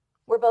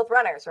both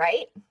runners,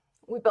 right?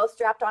 We both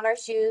strapped on our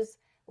shoes,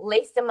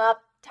 laced them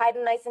up, tied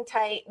them nice and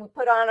tight. We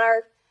put on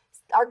our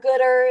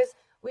gooders.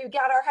 We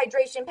got our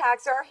hydration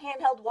packs, our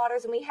handheld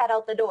waters, and we head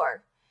out the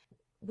door.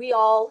 We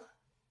all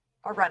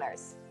are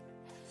runners.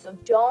 So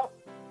don't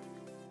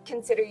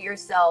consider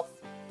yourself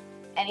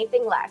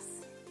anything less.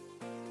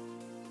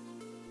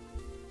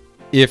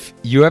 If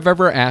you have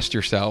ever asked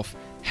yourself,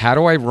 how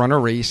do I run a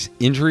race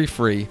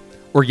injury-free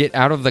or get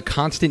out of the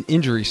constant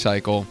injury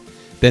cycle,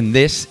 then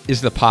this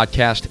is the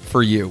podcast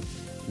for you.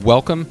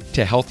 Welcome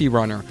to Healthy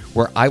Runner,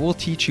 where I will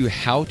teach you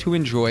how to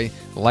enjoy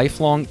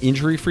lifelong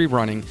injury-free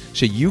running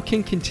so you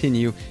can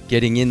continue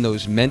getting in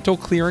those mental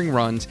clearing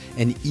runs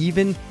and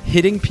even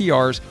hitting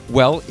PRs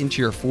well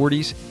into your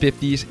 40s,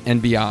 50s,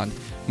 and beyond.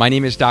 My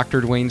name is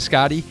Dr. Dwayne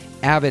Scotty,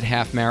 avid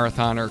half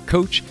marathoner,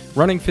 coach,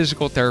 running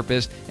physical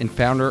therapist, and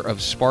founder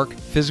of Spark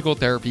Physical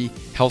Therapy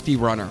Healthy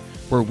Runner,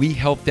 where we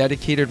help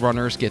dedicated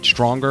runners get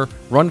stronger,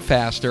 run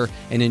faster,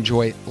 and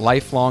enjoy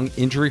lifelong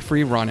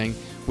injury-free running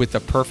with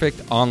the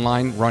perfect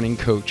online running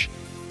coach,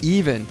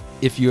 even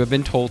if you have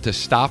been told to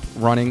stop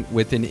running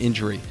with an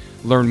injury.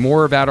 Learn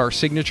more about our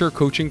signature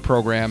coaching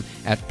program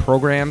at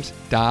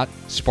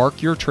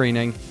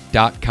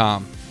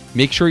programs.sparkyourtraining.com.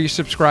 Make sure you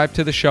subscribe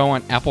to the show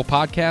on Apple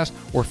Podcasts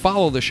or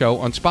follow the show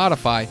on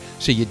Spotify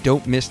so you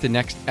don't miss the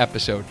next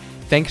episode.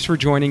 Thanks for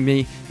joining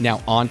me.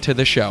 Now on to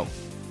the show.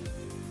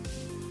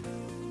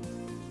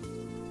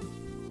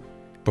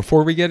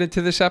 Before we get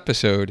into this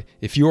episode,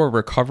 if you are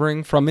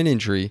recovering from an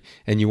injury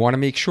and you want to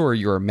make sure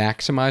you are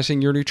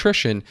maximizing your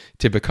nutrition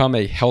to become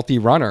a healthy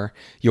runner,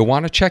 you'll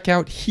want to check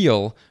out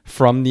Heal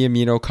from the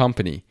Amino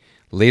Company.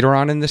 Later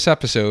on in this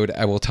episode,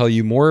 I will tell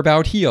you more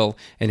about Heal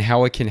and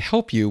how it can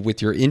help you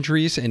with your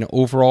injuries and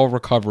overall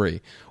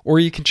recovery. Or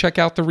you can check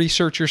out the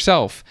research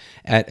yourself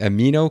at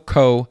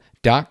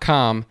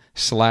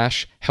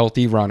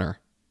aminoco.com/healthyrunner.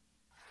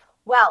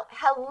 Well,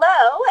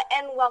 hello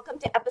and welcome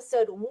to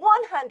episode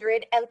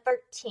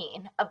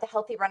 113 of the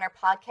Healthy Runner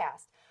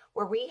podcast,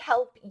 where we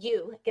help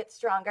you get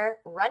stronger,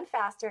 run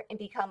faster, and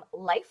become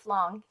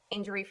lifelong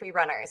injury-free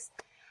runners.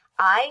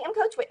 I am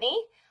Coach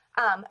Whitney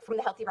from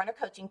the Healthy Runner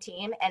coaching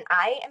team, and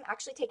I am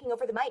actually taking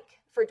over the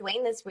mic for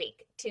Dwayne this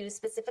week to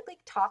specifically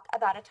talk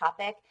about a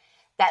topic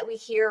that we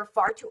hear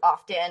far too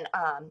often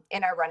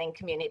in our running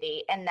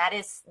community, and that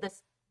is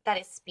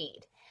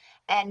speed.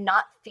 And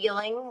not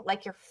feeling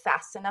like you're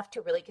fast enough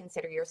to really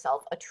consider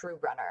yourself a true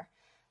runner.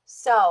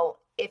 So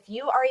if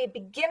you are a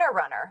beginner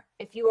runner,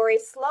 if you are a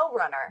slow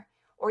runner,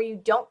 or you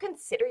don't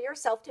consider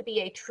yourself to be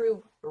a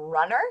true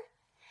runner,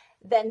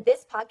 then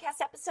this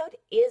podcast episode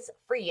is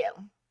for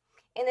you.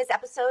 In this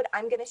episode,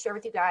 I'm going to share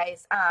with you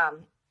guys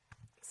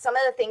some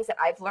of the things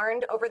that I've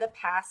learned over the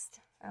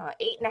past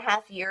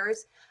 8.5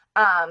 years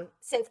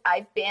since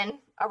I've been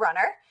a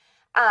runner,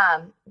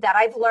 that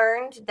I've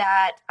learned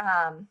that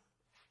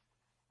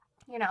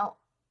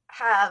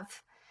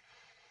have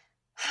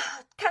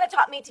kind of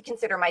taught me to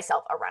consider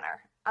myself a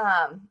runner.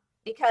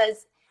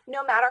 Because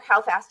no matter how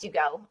fast you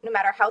go, no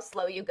matter how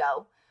slow you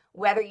go,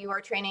 whether you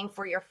are training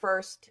for your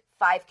first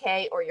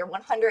 5K or your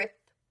 100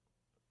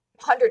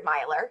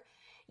 miler,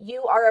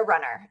 you are a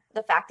runner.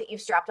 The fact that you've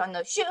strapped on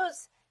those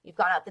shoes, you've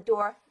gone out the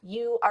door,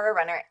 you are a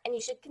runner, and you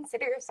should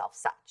consider yourself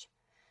such.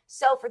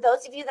 So for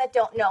those of you that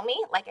don't know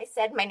me, like I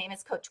said, my name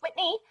is Coach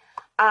Whitney.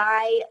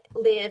 I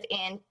live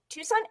in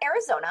Tucson,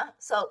 Arizona,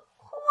 so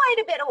quite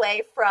a bit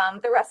away from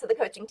the rest of the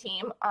coaching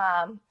team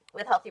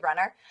with Healthy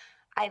Runner.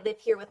 I live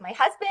here with my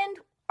husband,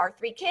 our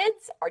 3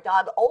 kids, our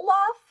dog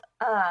Olaf,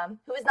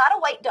 who is not a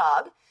white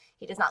dog.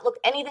 He does not look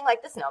anything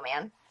like the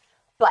snowman,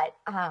 but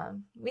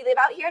we live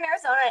out here in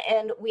Arizona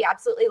and we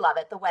absolutely love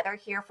it. The weather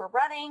here for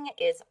running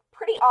is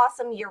pretty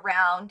awesome year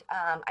round.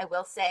 I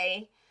will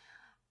say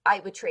I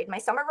would trade my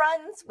summer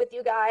runs with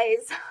you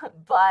guys,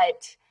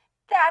 but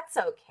that's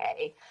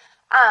okay.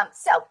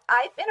 So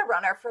I've been a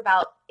runner for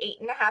about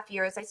 8.5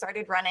 years. I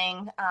started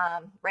running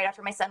right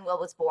after my son Will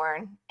was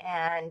born,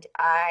 and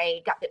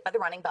I got bit by the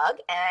running bug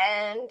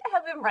and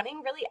have been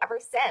running really ever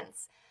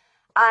since.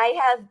 I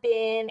have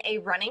been a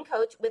running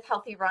coach with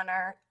Healthy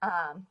Runner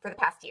for the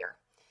past year.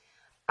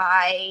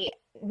 I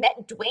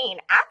met Dwayne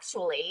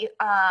actually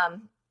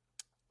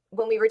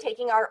when we were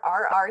taking our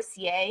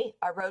RRCA,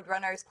 our Road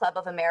Runners Club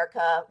of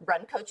America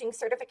run coaching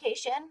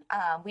certification.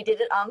 We did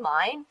it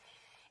online.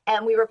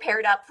 And we were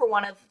paired up for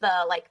one of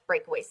the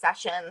breakaway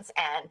sessions,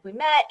 and we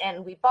met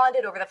and we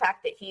bonded over the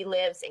fact that he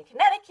lives in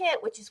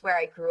Connecticut, which is where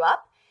I grew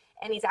up.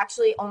 And he's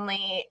actually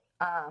only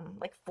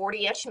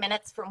 40-ish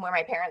minutes from where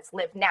my parents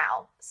live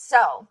now.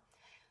 So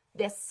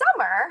this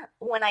summer,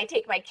 when I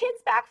take my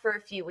kids back for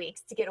a few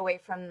weeks to get away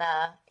from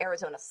the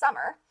Arizona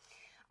summer,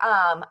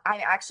 I'm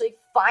actually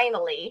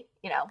finally,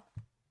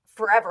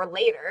 forever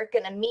later,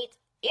 going to meet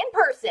in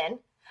person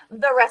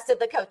the rest of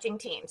the coaching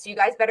team. So you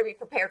guys better be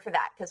prepared for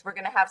that, because we're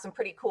going to have some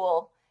pretty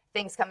cool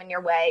things coming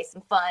your way,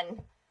 some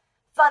fun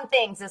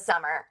things this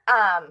summer.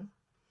 And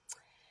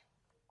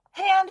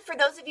for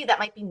those of you that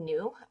might be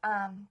new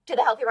to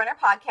the Healthy Runner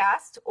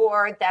podcast,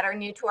 or that are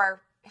new to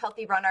our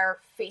Healthy Runner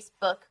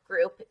Facebook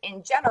group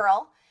in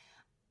general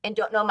and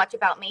don't know much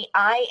about me,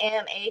 I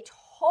am a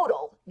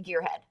total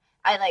gearhead.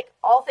 I like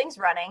all things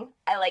running.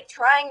 I like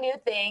trying new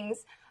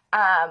things.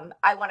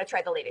 I want to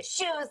try the latest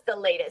shoes, the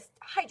latest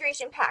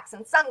hydration packs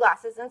and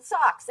sunglasses and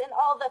socks and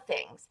all the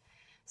things.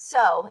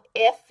 So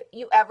if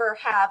you ever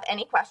have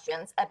any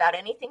questions about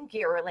anything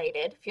gear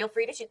related, feel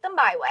free to shoot them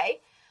my way,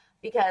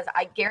 because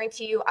I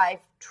guarantee you I've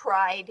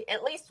tried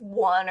at least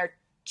one or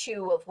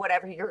two of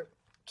whatever you're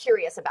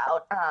curious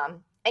about,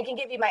 and can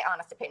give you my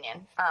honest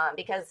opinion,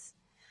 because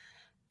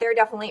there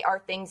definitely are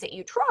things that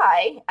you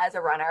try as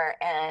a runner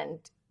and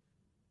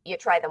you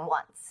try them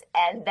once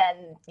and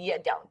then you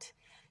don't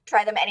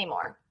try them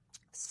anymore.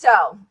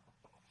 So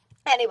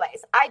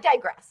anyways, I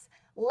digress.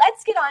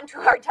 Let's get on to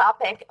our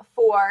topic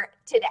for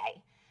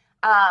today.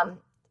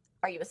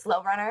 Are you a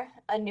slow runner,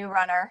 a new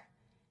runner?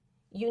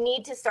 You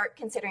need to start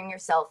considering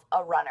yourself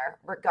a runner,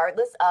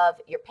 regardless of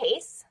your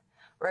pace,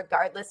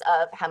 regardless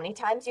of how many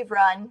times you've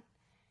run.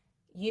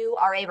 You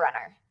are a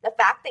runner. The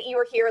fact that you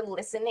are here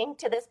listening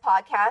to this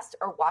podcast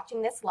or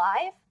watching this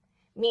live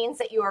means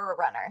that you are a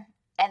runner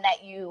and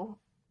that you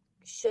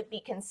should be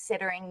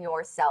considering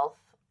yourself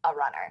a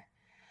runner.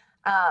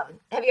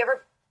 Have you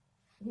ever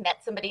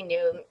met somebody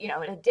new,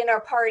 at a dinner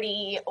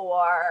party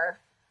or,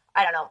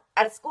 I don't know,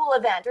 at a school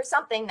event or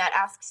something that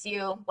asks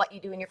you what you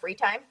do in your free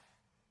time?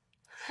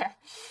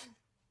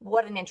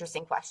 What an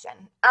interesting question.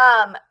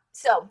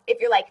 So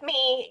if you're like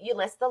me, you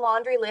list the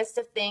laundry list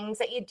of things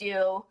that you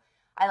do.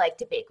 I like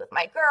to bake with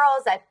my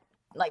girls. I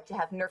like to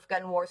have Nerf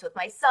gun wars with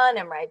my son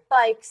and ride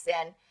bikes.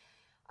 And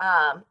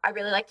I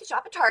really like to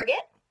shop at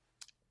Target.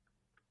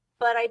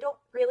 But I don't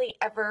really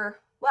ever,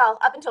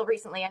 up until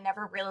recently, I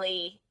never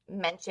really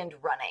mentioned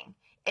running.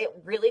 It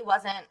really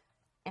wasn't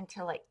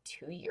until like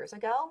 2 years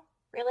ago,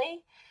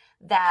 really,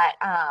 that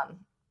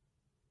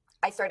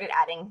I started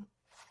adding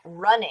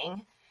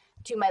running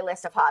to my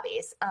list of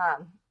hobbies.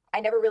 I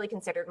never really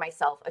considered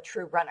myself a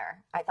true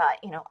runner. I thought,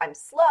 I'm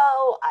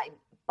slow. I'm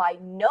by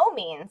no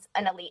means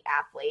an elite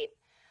athlete.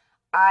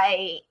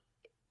 I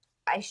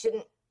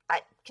shouldn't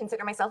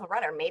consider myself a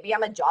runner. Maybe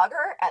I'm a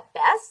jogger at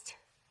best,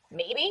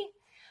 maybe.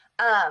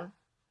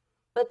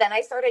 But then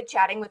I started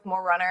chatting with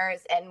more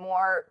runners and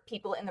more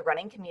people in the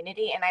running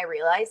community, and I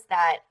realized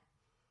that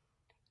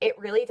it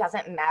really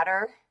doesn't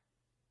matter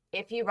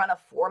if you run a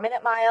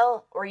 4-minute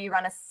mile or you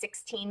run a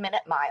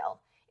 16-minute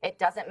mile. It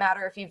doesn't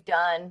matter if you've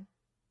done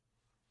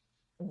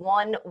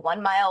one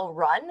 1-mile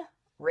run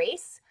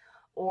race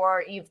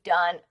or you've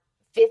done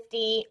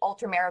 50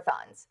 ultra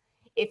marathons.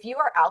 If you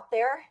are out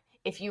there,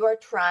 if you are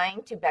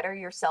trying to better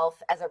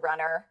yourself as a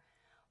runner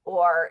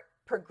or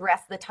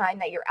progress the time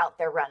that you're out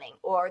there running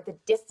or the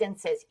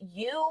distances,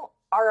 you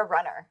are a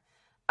runner.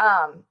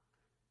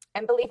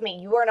 And believe me,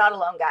 you are not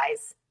alone,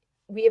 guys.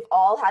 We have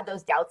all had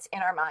those doubts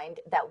in our mind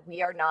that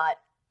we are not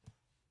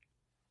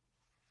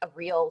a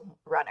real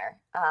runner.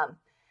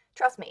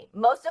 Trust me,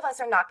 most of us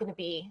are not going to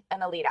be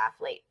an elite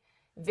athlete.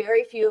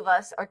 Very few of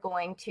us are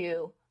going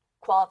to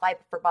qualify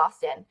for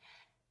Boston.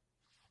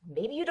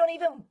 Maybe you don't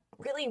even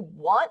really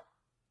want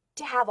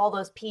to have all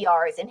those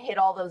PRs and hit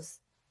all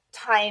those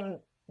time,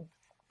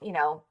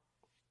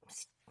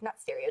 not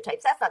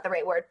stereotypes, that's not the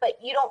right word, but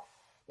you don't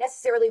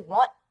necessarily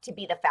want to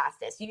be the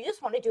fastest. You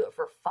just want to do it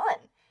for fun.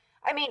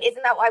 I mean,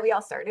 isn't that why we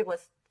all started,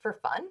 was for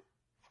fun?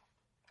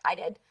 I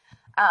did.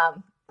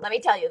 Let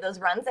me tell you, those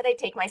runs that I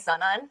take my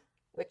son on,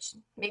 which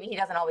maybe he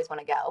doesn't always want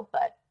to go,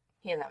 but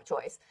he doesn't have a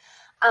choice.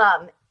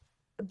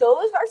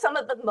 Those are some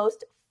of the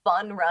most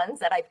fun runs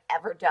that I've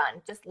ever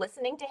done. Just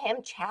listening to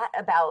him chat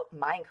about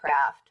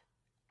Minecraft,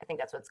 I think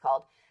that's what it's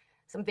called,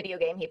 some video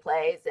game he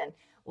plays, and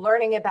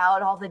learning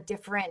about all the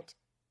different,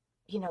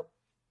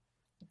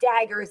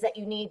 daggers that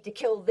you need to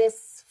kill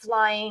this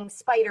flying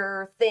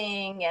spider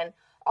thing and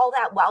all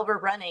that while we're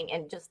running,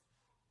 and just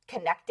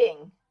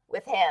connecting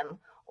with him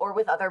or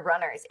with other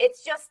runners.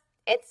 It's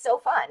so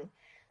fun.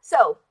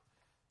 So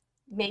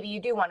maybe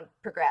you do want to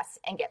progress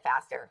and get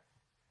faster.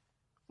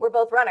 We're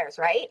both runners,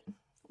 right?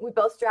 We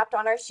both strapped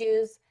on our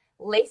shoes,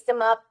 laced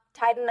them up,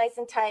 tied them nice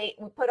and tight.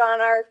 We put on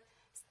our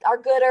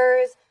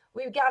gooders.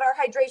 We got our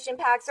hydration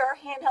packs, our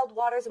handheld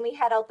waters, and we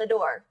head out the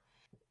door.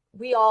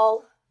 We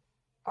all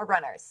are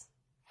runners.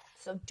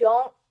 So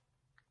don't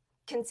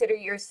consider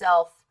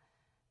yourself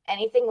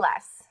anything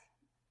less.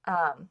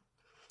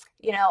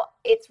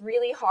 It's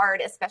really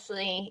hard,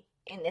 especially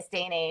in this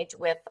day and age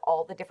with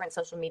all the different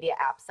social media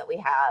apps that we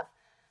have.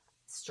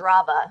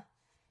 Strava,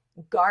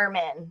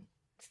 Garmin,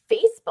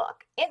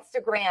 Facebook,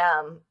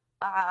 Instagram,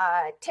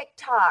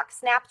 TikTok,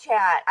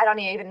 Snapchat. I don't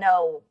even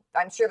know.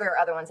 I'm sure there are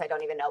other ones I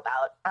don't even know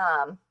about.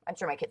 I'm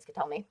sure my kids could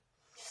tell me.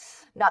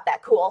 Not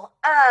that cool.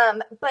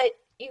 But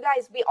you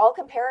guys, we all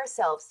compare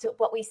ourselves to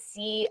what we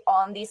see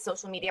on these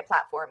social media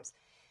platforms.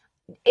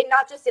 And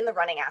not just in the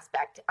running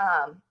aspect.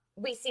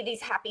 We see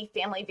these happy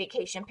family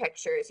vacation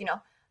pictures.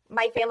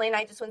 My family and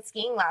I just went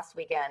skiing last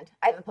weekend.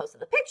 I haven't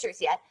posted the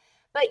pictures yet,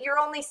 but you're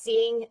only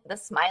seeing the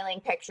smiling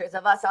pictures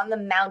of us on the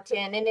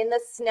mountain and in the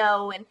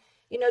snow and,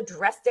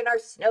 dressed in our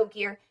snow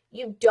gear.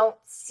 You don't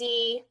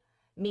see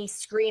me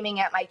screaming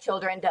at my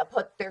children to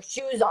put their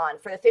shoes on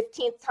for the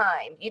 15th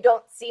time. You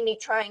don't see me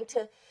trying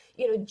to,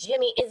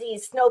 Jimmy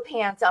Izzy's snow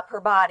pants up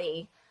her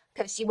body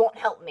because she won't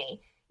help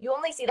me. You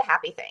only see the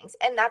happy things.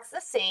 And that's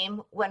the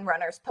same when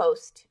runners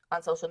post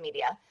on social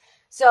media.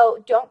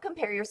 So don't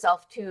compare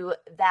yourself to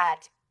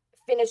that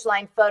finish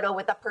line photo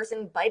with a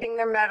person biting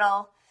their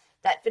medal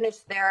that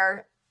finished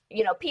their,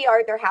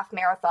 PR'd their half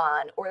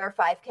marathon or their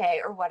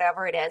 5K or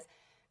whatever it is,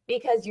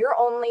 because you're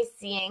only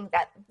seeing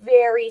that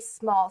very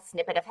small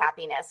snippet of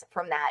happiness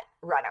from that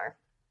runner.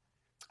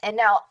 And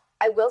now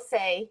I will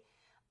say,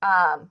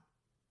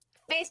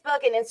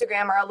 Facebook and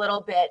Instagram are a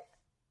little bit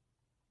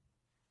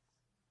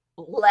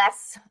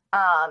less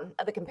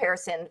of a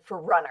comparison for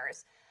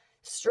runners.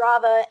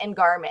 Strava and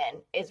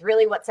Garmin is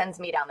really what sends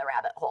me down the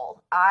rabbit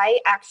hole. I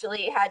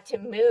actually had to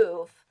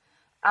move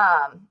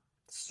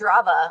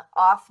Strava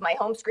off my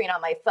home screen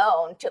on my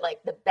phone to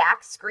like the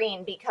back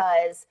screen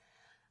because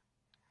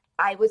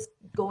I was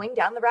going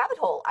down the rabbit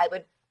hole. I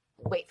would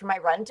wait for my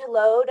run to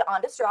load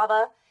onto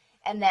Strava,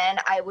 and then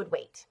I would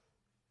wait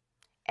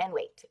and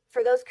wait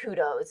for those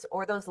kudos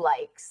or those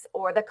likes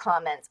or the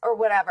comments or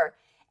whatever.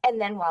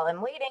 And then while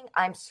I'm waiting,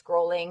 I'm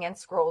scrolling and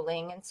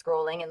scrolling and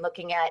scrolling and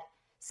looking at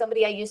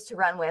somebody I used to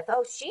run with.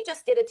 Oh, she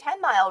just did a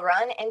 10-mile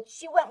run and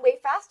she went way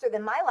faster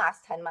than my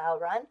last 10-mile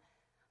run.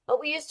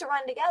 But we used to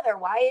run together.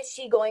 Why is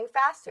she going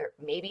faster?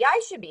 Maybe I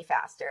should be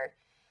faster.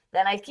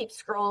 Then I keep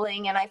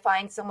scrolling and I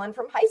find someone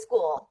from high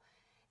school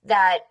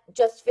that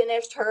just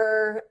finished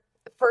her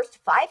first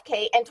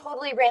 5K and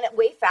totally ran it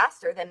way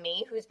faster than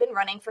me, who's been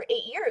running for 8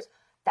 years.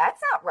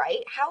 That's not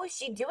right. How is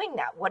she doing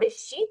that? What is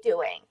she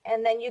doing?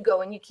 And then you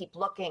go and you keep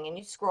looking and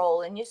you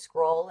scroll and you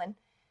scroll. And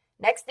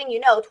next thing you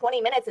know,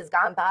 20 minutes has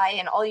gone by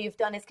and all you've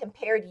done is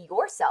compared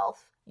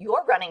yourself,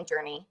 your running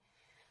journey,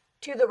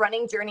 to the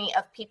running journey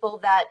of people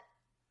that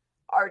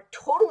are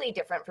totally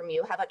different from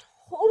you, have a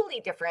totally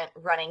different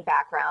running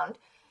background.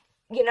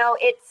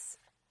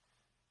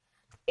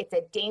 It's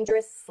a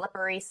dangerous,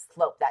 slippery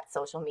slope, that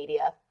social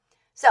media.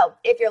 So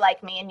if you're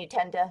like me and you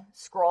tend to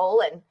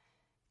scroll and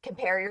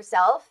compare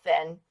yourself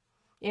and,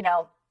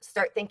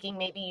 start thinking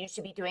maybe you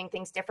should be doing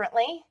things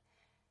differently,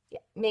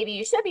 maybe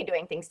you should be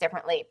doing things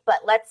differently, but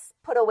let's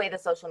put away the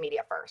social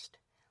media first.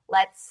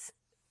 Let's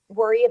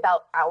worry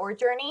about our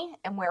journey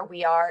and where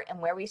we are and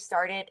where we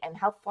started and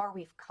how far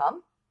we've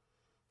come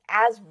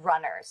as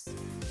runners.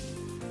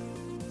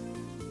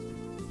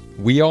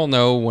 We all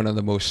know one of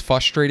the most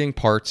frustrating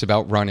parts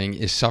about running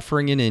is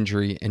suffering an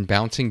injury and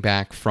bouncing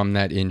back from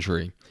that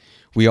injury.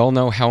 We all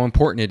know how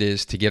important it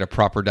is to get a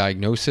proper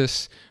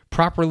diagnosis,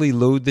 properly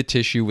load the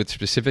tissue with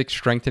specific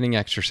strengthening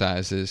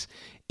exercises,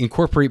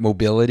 incorporate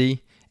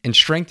mobility, and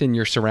strengthen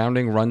your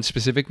surrounding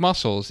run-specific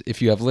muscles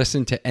if you have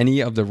listened to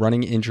any of the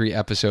running injury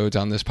episodes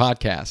on this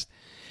podcast.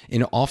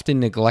 An often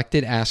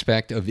neglected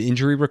aspect of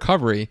injury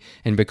recovery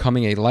and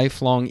becoming a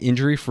lifelong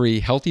injury-free,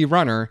 healthy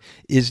runner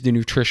is the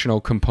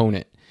nutritional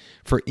component.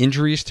 For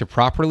injuries to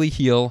properly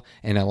heal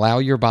and allow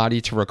your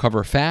body to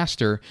recover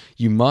faster,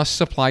 you must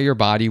supply your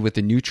body with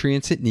the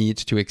nutrients it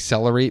needs to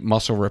accelerate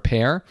muscle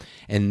repair,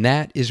 and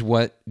that is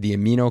what the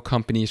Amino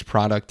Company's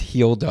product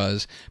Heal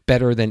does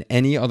better than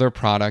any other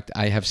product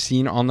I have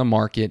seen on the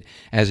market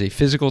as a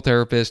physical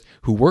therapist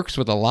who works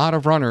with a lot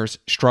of runners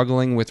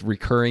struggling with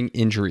recurring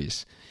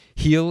injuries.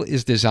 Heal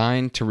is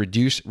designed to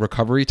reduce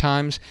recovery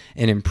times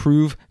and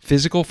improve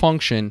physical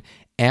function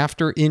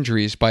after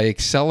injuries by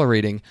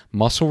accelerating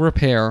muscle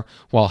repair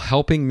while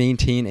helping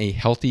maintain a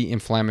healthy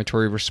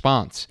inflammatory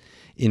response.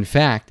 In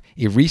fact,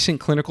 a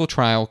recent clinical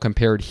trial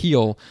compared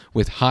Heal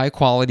with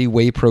high-quality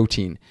whey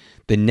protein.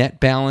 The net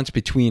balance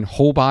between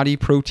whole body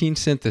protein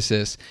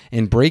synthesis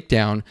and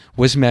breakdown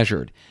was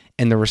measured,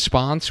 and the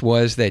response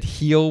was that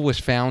Heal was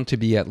found to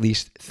be at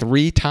least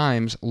 3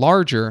 times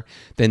larger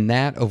than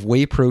that of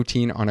whey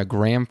protein on a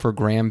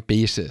gram-for-gram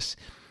basis.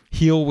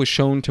 Heal was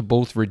shown to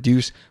both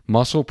reduce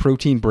muscle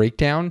protein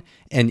breakdown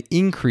and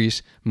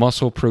increase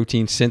muscle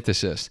protein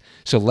synthesis.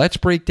 So let's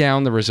break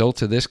down the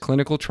results of this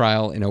clinical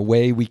trial in a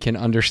way we can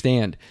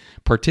understand.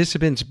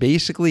 Participants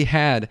basically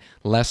had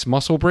less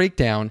muscle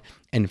breakdown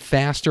and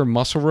faster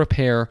muscle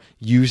repair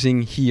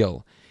using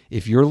Heal.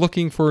 If you're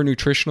looking for a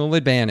nutritional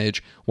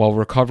advantage while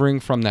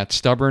recovering from that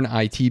stubborn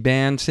IT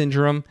band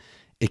syndrome,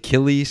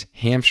 Achilles,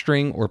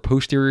 hamstring, or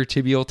posterior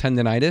tibial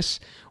tendonitis,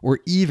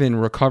 or even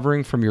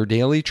recovering from your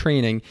daily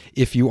training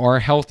if you are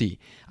healthy,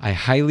 I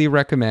highly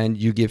recommend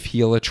you give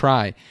Heal a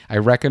try. I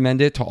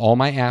recommend it to all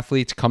my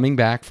athletes coming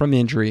back from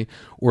injury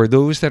or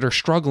those that are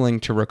struggling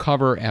to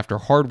recover after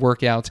hard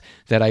workouts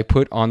that I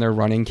put on their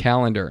running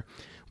calendar.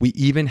 We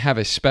even have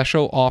a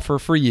special offer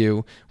for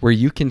you where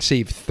you can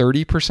save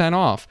 30%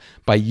 off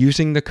by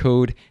using the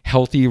code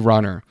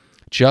HEALTHYRUNNER.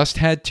 Just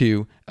head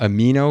to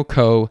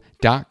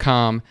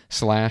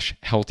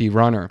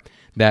aminoco.com/healthyrunner.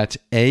 That's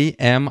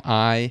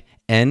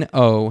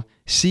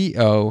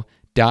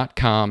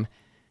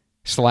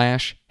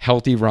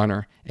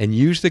aminoco.com/healthyrunner and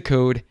use the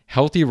code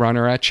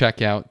HEALTHYRUNNER at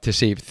checkout to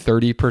save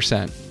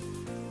 30%.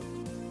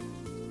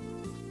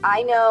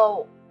 I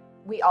know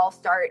we all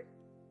start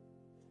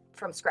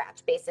from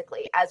scratch,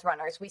 basically, as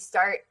runners. We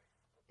start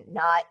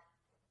not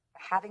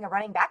having a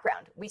running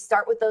background. We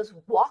start with those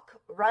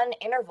walk-run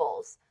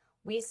intervals.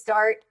 We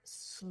start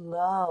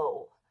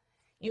slow.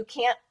 You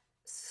can't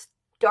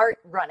start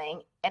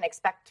running and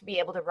expect to be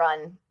able to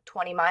run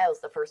 20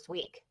 miles the first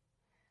week,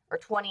 or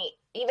 20,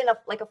 even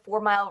like a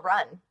 4-mile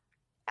run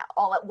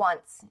all at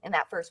once in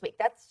that first week.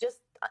 That's just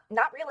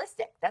not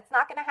realistic. That's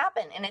not going to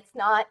happen. And it's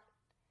not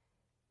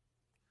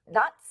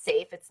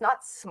safe. It's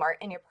not smart.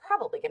 And you're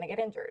probably going to get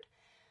injured.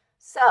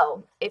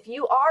 So if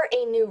you are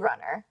a new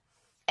runner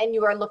and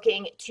you are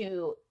looking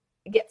to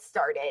get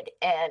started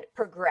and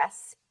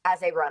progress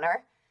as a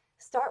runner,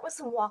 start with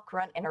some walk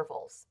run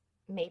intervals.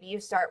 Maybe you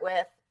start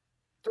with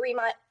 3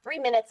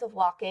 minutes of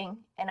walking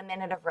and a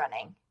minute of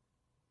running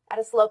at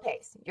a slow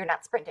pace. You're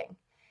not sprinting.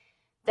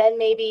 Then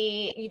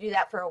maybe you do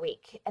that for a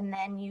week, and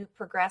then you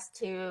progress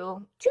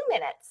to 2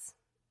 minutes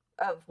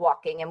of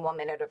walking and 1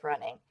 minute of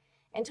running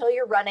until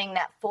you're running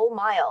that full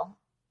mile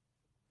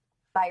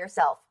by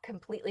yourself,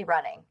 completely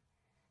running.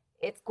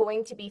 It's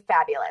going to be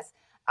fabulous.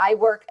 I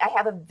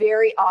have a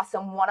very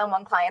awesome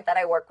one-on-one client that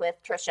I work with,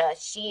 Trisha.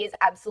 She is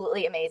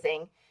absolutely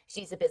amazing.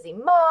 She's a busy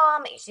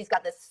mom. She's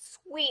got this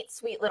sweet,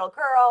 sweet little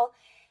girl,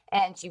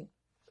 and she's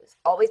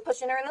always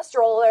pushing her in the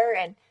stroller.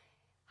 And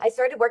I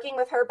started working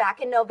with her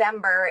back in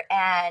November,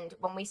 and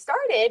when we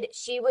started,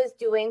 she was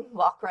doing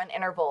walk-run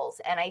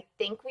intervals, and I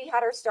think we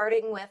had her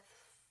starting with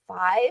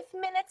 5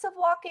 minutes of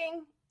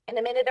walking and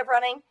a minute of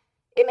running.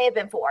 It may have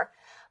been 4,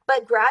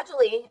 but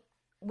gradually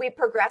we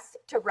progressed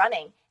to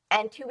running,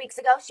 and 2 weeks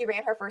ago, she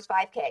ran her first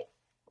 5K,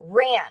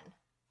 ran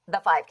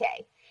the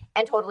 5K,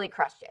 and totally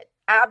crushed it.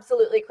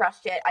 Absolutely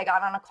crushed it. I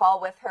got on a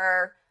call with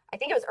her, I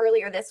think it was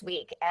earlier this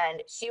week,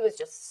 and she was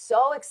just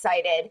so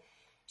excited.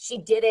 She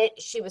did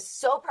it. She was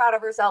so proud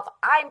of herself.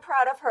 I'm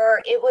proud of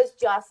her. It was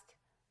just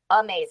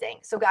amazing.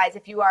 So guys,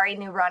 if you are a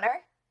new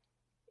runner,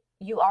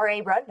 you are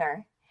a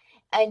runner,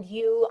 and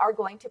you are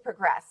going to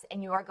progress,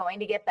 and you are going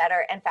to get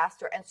better and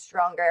faster and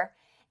stronger,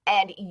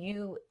 and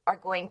you are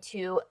going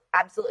to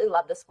absolutely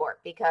love the sport,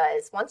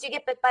 because once you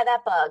get bit by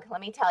that bug,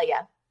 let me tell you,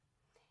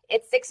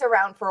 it sticks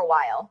around for a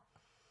while.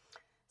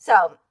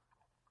 So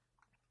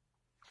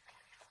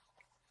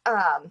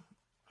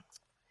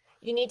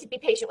you need to be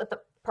patient with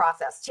the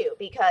process too,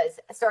 because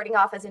starting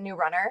off as a new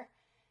runner,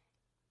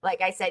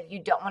 like I said, you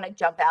don't want to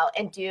jump out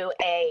and do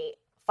a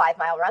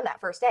 5-mile run that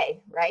first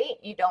day, right?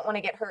 You don't want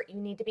to get hurt. You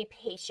need to be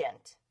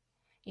patient.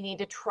 You need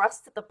to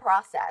trust the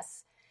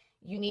process.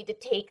 You need to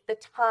take the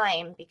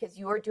time, because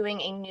you are doing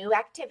a new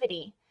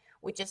activity,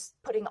 which is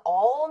putting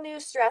all new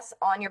stress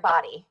on your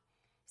body.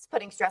 It's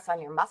putting stress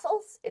on your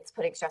muscles. It's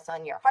putting stress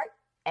on your heart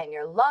and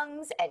your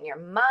lungs and your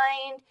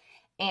mind.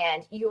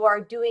 And you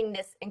are doing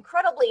this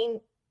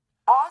incredibly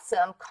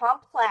awesome,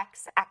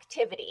 complex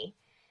activity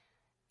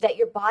that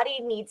your body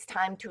needs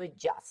time to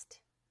adjust.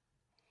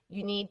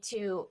 You need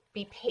to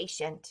be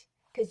patient,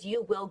 because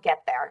you will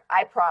get there.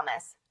 I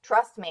promise.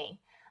 Trust me.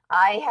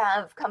 I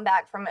have come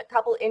back from a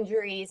couple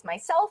injuries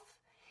myself,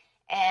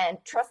 and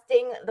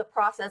trusting the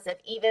process of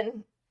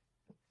even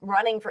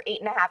running for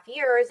 8.5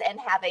 years and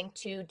having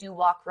to do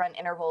walk run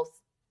intervals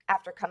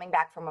after coming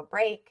back from a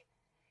break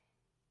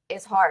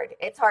is hard.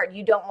 It's hard.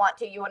 You don't want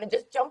to. You want to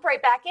just jump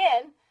right back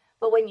in.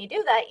 But when you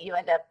do that, you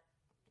end up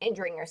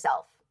injuring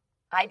yourself.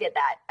 I did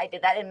that. I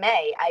did that in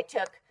May. I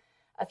took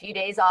a few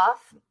days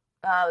off. It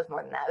was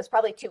more than that. It was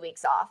probably 2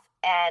 weeks off.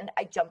 And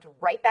I jumped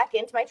right back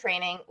into my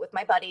training with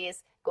my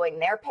buddies, going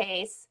their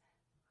pace.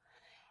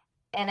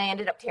 And I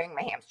ended up tearing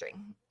my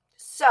hamstring.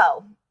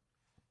 So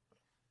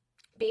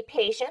be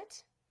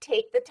patient.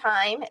 Take the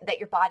time that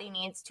your body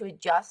needs to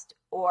adjust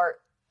or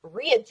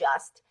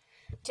readjust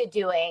to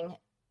doing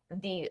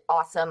the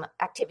awesome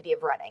activity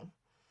of running.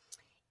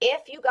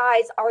 If you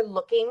guys are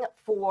looking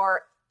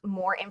for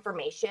more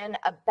information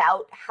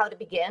about how to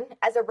begin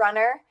as a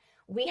runner,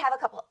 we have a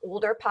couple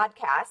older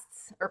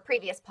podcasts, or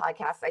previous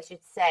podcasts, I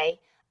should say,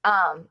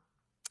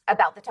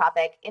 about the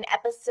topic. In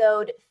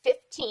episode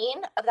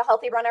 15 of the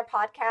Healthy Runner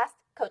podcast,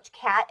 Coach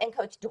Kat and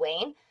Coach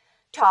Dwayne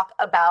talk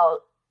about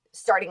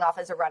starting off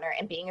as a runner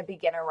and being a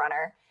beginner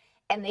runner.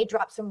 And they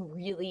drop some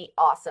really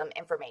awesome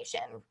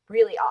information,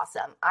 really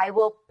awesome. I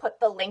will put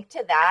the link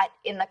to that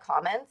in the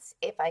comments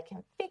if I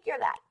can figure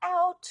that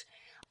out.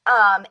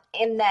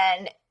 And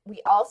then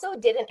we also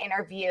did an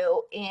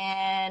interview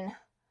in,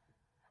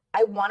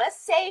 I want to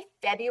say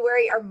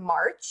February or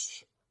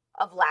March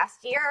of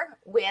last year,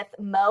 with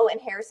Mo and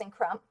Harrison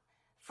Crump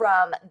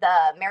from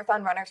the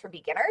Marathon Runners for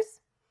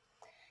Beginners.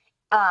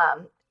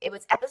 It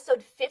was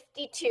episode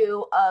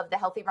 52 of the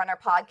Healthy Runner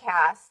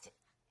podcast.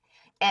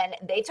 And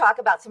they talk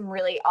about some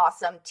really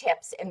awesome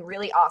tips and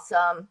really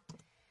awesome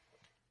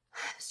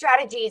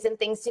strategies and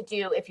things to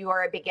do if you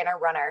are a beginner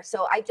runner.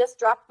 So I just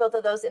dropped both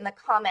of those in the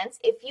comments.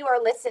 If you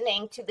are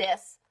listening to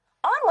this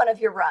on one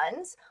of your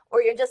runs,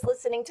 or you're just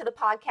listening to the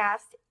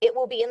podcast, it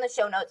will be in the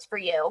show notes for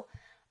you.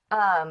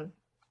 I'm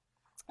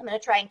going to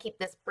try and keep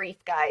this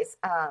brief, guys,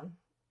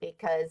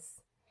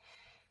 because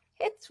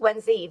it's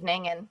Wednesday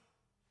evening and,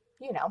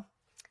 you know,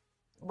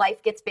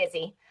 life gets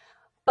busy.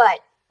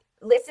 But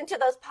listen to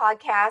those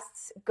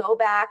podcasts. Go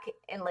back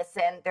and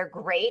listen. They're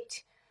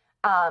great.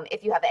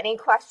 If you have any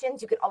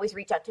questions, you can always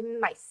reach out to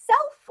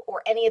myself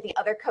or any of the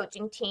other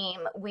coaching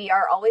team. We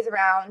are always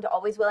around,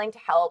 always willing to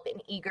help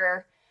and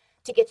eager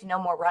to get to know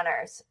more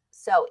runners.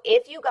 So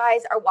if you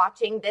guys are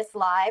watching this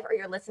live or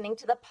you're listening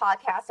to the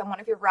podcast on one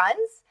of your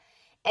runs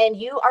and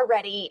you are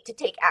ready to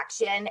take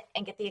action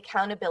and get the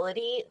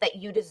accountability that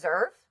you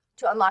deserve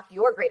to unlock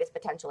your greatest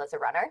potential as a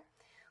runner,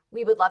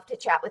 we would love to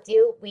chat with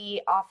you.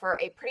 We offer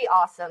a pretty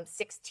awesome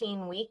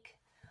 16-week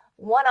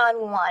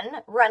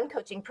one-on-one run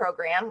coaching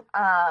program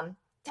to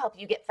help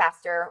you get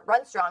faster,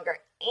 run stronger,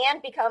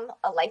 and become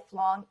a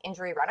lifelong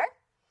injury runner.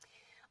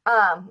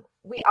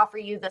 We offer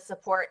you the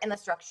support and the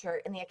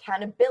structure and the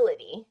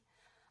accountability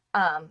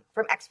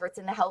from experts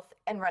in the health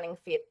and running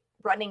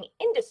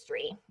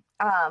industry.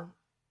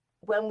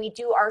 When we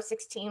do our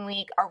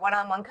 16-week, our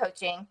one-on-one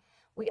coaching,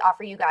 we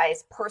offer you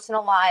guys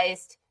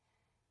personalized,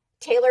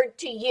 tailored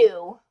to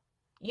you,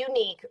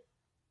 unique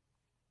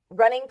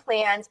running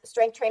plans,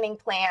 strength training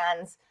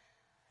plans.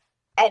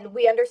 And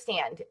we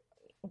understand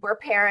we're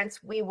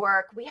parents, we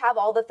work, we have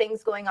all the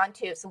things going on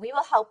too. So we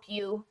will help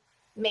you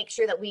make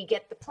sure that we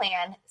get the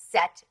plan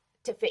set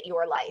to fit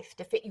your life,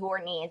 to fit your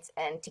needs,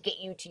 and to get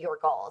you to your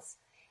goals.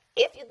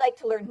 If you'd like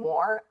to learn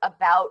more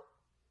about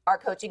our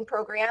coaching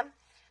program,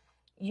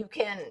 you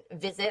can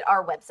visit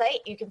our website.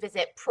 You can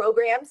visit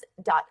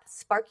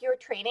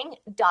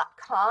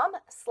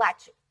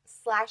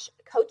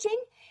programs.sparkyourtraining.com/coaching.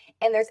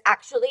 And there's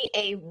actually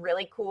a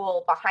really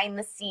cool behind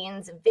the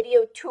scenes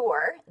video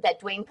tour that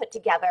Dwayne put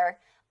together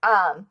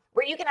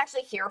where you can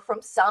actually hear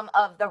from some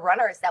of the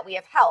runners that we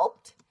have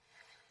helped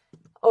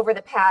over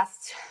the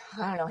past,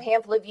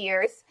 handful of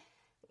years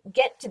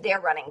get to their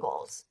running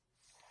goals.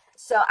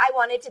 So I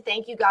wanted to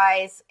thank you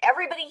guys,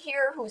 everybody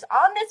here who's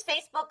on this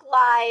Facebook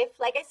Live.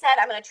 Like I said,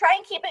 I'm going to try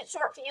and keep it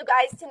short for you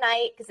guys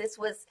tonight because this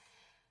was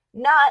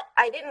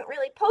I didn't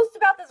really post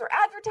about this or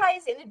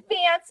advertise in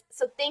advance.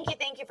 So thank you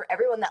for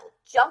everyone that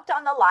jumped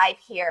on the live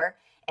here.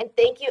 And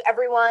thank you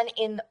everyone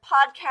in the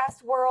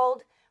podcast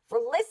world for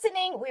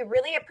listening. We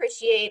really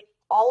appreciate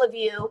all of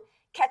you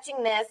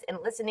catching this and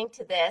listening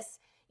to this.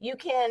 You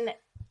can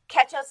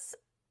catch us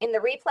in the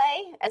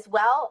replay as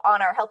well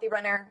on our Healthy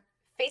Runner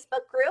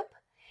Facebook group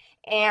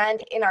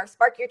and in our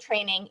Spark Your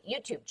Training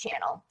YouTube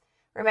channel.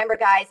 Remember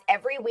guys,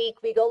 every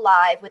week we go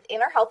live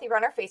within our Healthy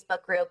Runner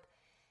Facebook group.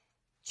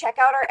 Check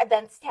out our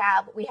events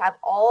tab. We have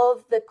all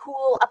of the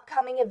cool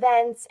upcoming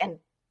events and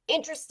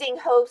interesting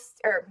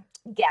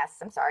guests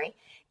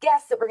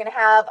that we're going to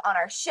have on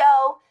our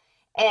show.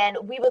 And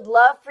we would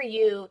love for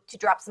you to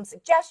drop some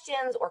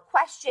suggestions or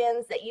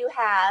questions that you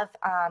have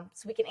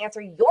so we can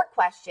answer your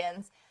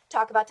questions,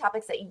 talk about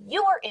topics that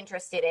you are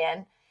interested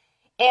in.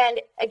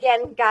 And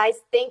again, guys,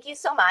 thank you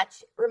so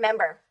much.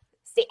 Remember,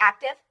 stay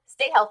active,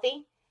 stay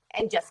healthy,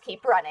 and just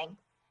keep running.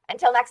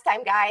 Until next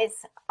time,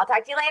 guys, I'll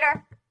talk to you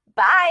later.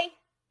 Bye.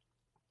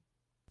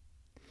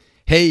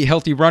 Hey,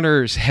 healthy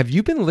runners, have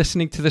you been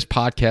listening to this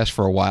podcast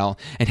for a while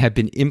and have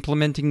been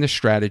implementing the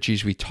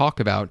strategies we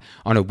talk about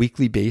on a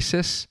weekly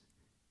basis?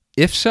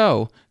 If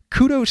so,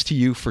 kudos to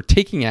you for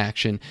taking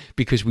action,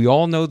 because we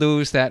all know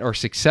those that are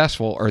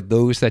successful are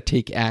those that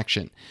take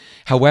action.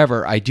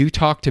 However, I do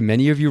talk to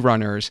many of you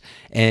runners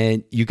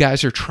and you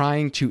guys are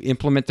trying to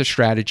implement the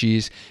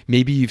strategies.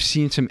 Maybe you've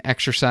seen some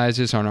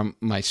exercises on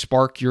my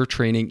Spark Your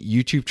Training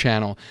YouTube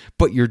channel,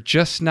 but you're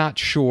just not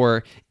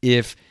sure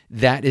if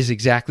that is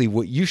exactly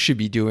what you should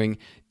be doing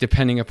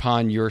depending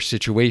upon your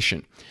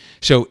situation.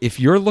 So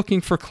if you're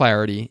looking for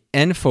clarity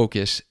and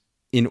focus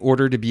in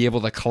order to be able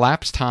to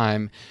collapse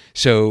time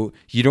so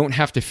you don't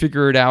have to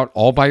figure it out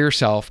all by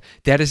yourself,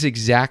 that is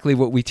exactly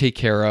what we take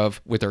care of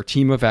with our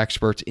team of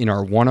experts in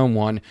our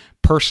one-on-one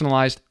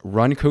personalized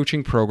run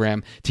coaching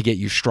program to get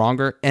you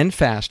stronger and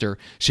faster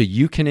so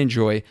you can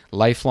enjoy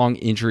lifelong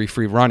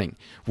injury-free running.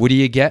 What do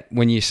you get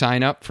when you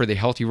sign up for the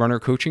Healthy Runner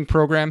Coaching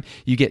Program?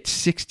 You get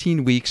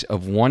 16 weeks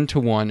of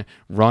one-to-one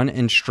run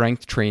and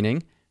strength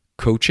training,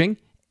 coaching,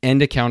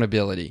 and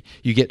accountability.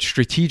 You get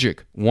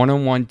strategic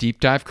one-on-one deep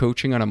dive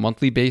coaching on a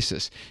monthly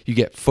basis. You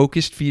get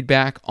focused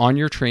feedback on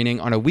your training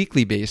on a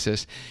weekly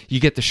basis.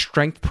 You get the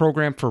strength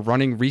program for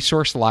running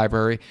resource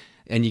library,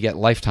 and you get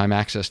lifetime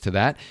access to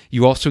that.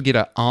 You also get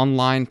an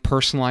online,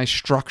 personalized,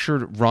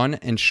 structured run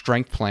and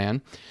strength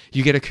plan.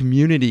 You get a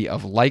community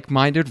of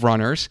like-minded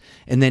runners,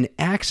 and then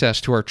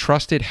access to our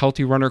trusted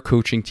Healthy Runner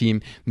coaching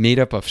team made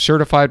up of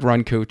certified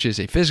run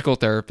coaches, a physical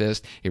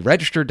therapist, a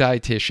registered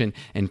dietitian,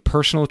 and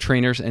personal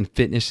trainers and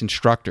fitness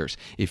instructors.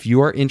 If you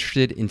are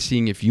interested in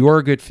seeing if you are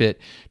a good fit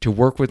to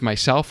work with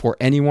myself or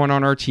anyone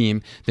on our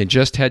team, then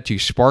just head to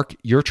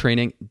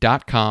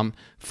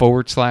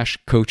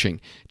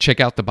sparkyourtraining.com/coaching. Check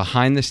out the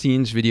behind the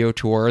scenes video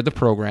tour of the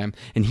program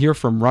and hear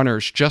from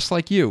runners just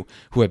like you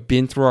who have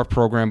been through our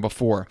program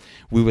before.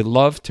 We would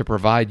love to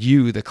provide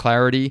you the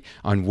clarity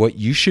on what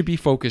you should be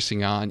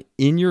focusing on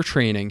in your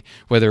training,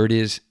 whether it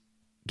is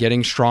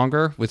getting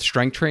stronger with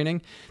strength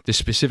training, the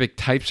specific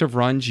types of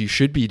runs you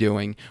should be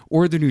doing,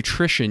 or the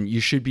nutrition you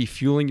should be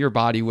fueling your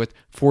body with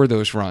for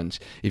those runs.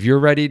 If you're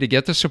ready to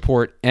get the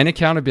support and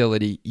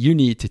accountability you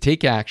need to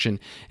take action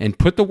and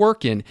put the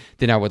work in,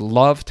 then I would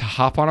love to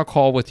hop on a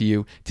call with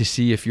you to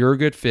see if you're a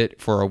good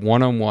fit for a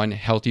one-on-one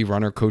Healthy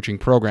Runner coaching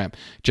program.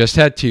 Just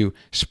head to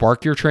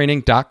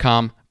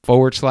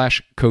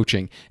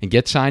sparkyourtraining.com/coaching and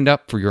get signed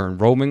up for your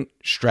enrollment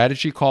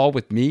strategy call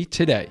with me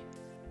today.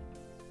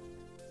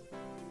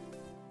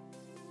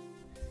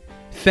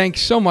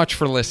 Thanks so much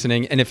for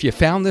listening. And if you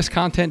found this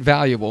content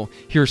valuable,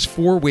 here's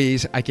 4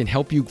 ways I can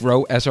help you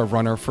grow as a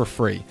runner for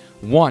free.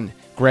 1,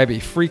 grab a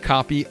free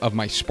copy of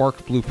my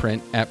Spark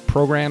Blueprint at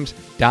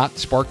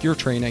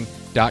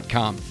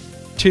programs.sparkyourtraining.com.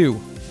 2,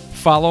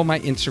 follow my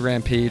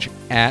Instagram page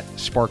at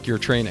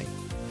SparkYourTraining.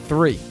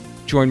 3,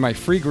 join my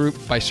free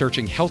group by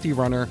searching Healthy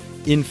Runner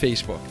in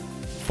Facebook.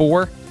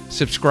 4,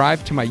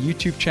 subscribe to my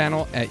YouTube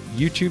channel at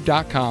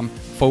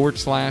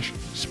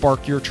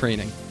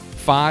youtube.com/SparkYourTraining.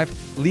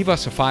 5, leave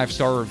us a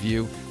 5-star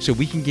review so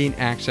we can gain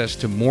access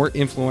to more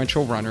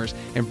influential runners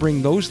and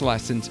bring those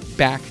lessons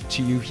back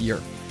to you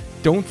here.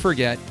 Don't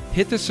forget,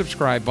 hit the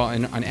subscribe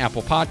button on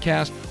Apple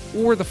Podcasts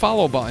or the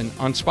follow button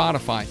on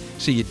Spotify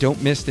so you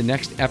don't miss the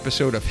next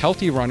episode of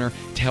Healthy Runner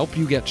to help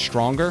you get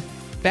stronger,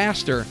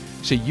 faster,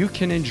 so you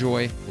can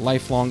enjoy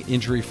lifelong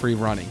injury-free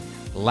running.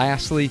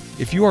 Lastly,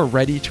 if you are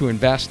ready to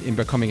invest in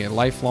becoming a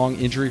lifelong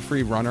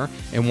injury-free runner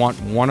and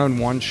want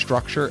one-on-one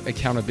structure,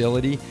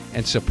 accountability,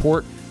 and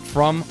support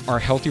from our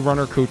Healthy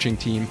Runner coaching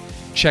team,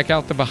 check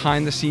out the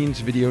behind-the-scenes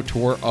video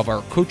tour of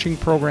our coaching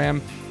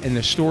program and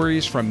the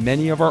stories from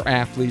many of our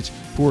athletes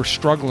who are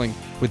struggling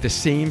with the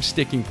same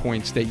sticking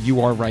points that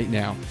you are right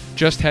now.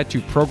 Just head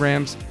to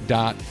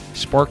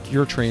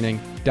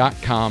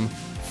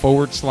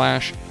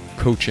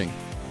programs.sparkyourtraining.com/coaching.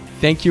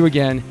 Thank you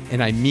again,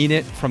 and I mean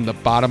it from the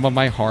bottom of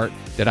my heart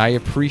that I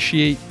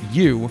appreciate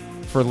you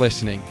for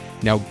listening.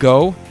 Now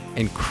go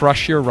and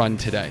crush your run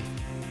today.